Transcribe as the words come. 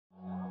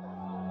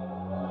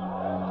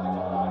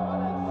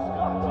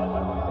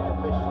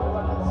Some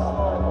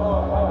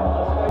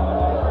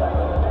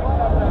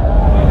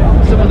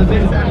of the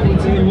best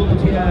athletes in the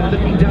world here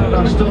looking down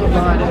our start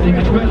line at an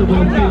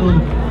incredible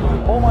field.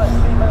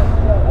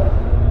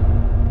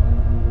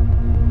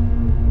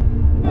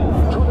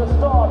 To the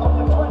start of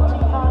the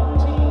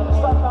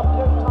 2019 Sanlam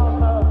Cape Town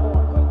Marathon.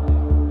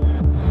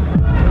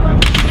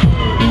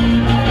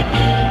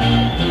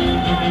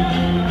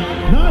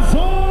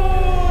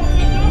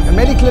 The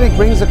Mediclinic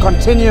brings a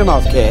continuum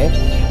of care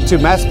to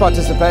mass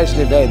participation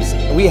events.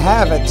 We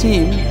have a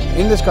team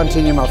in this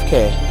continuum of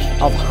care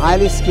of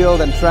highly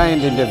skilled and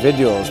trained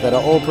individuals that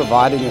are all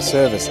providing a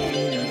service.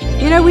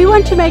 You know, we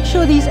want to make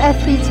sure these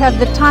athletes have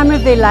the time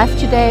of their life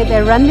today,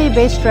 they run their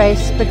best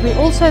race, but we're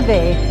also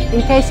there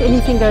in case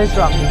anything goes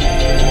wrong.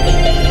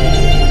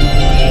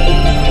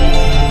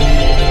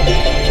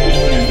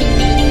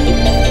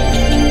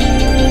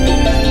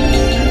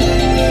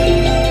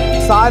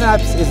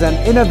 Scinapse is an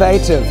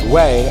innovative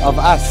way of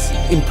us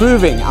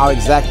improving our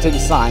exacting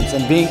science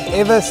and being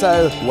ever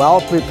so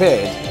well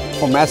prepared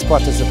for mass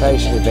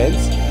participation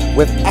events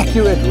with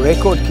accurate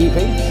record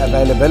keeping,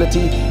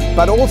 availability,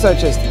 but also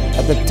just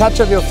at the touch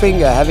of your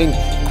finger having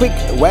quick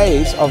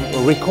ways of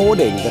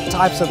recording the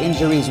types of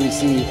injuries we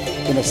see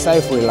in a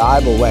safe,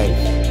 reliable way.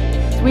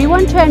 We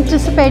want to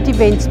anticipate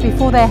events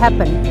before they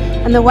happen,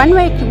 and the one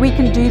way we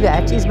can do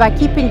that is by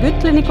keeping good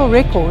clinical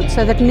records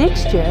so that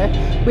next year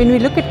when we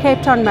look at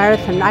Cape Town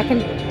Marathon I can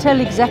tell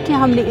exactly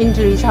how many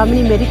injuries, how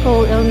many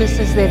medical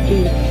illnesses there have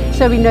been,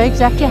 so we know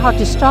exactly how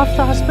to staff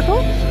the hospital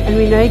and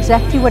we know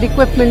exactly what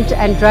equipment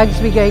and drugs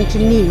we're going to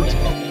need.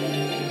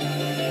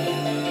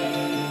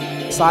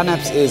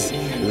 Scinapse is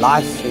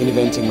life in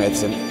eventing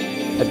medicine.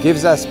 It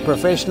gives us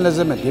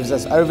professionalism, it gives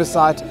us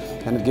oversight,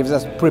 and it gives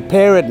us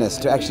preparedness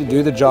to actually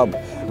do the job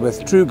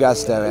with true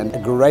gusto and a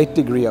great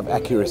degree of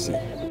accuracy.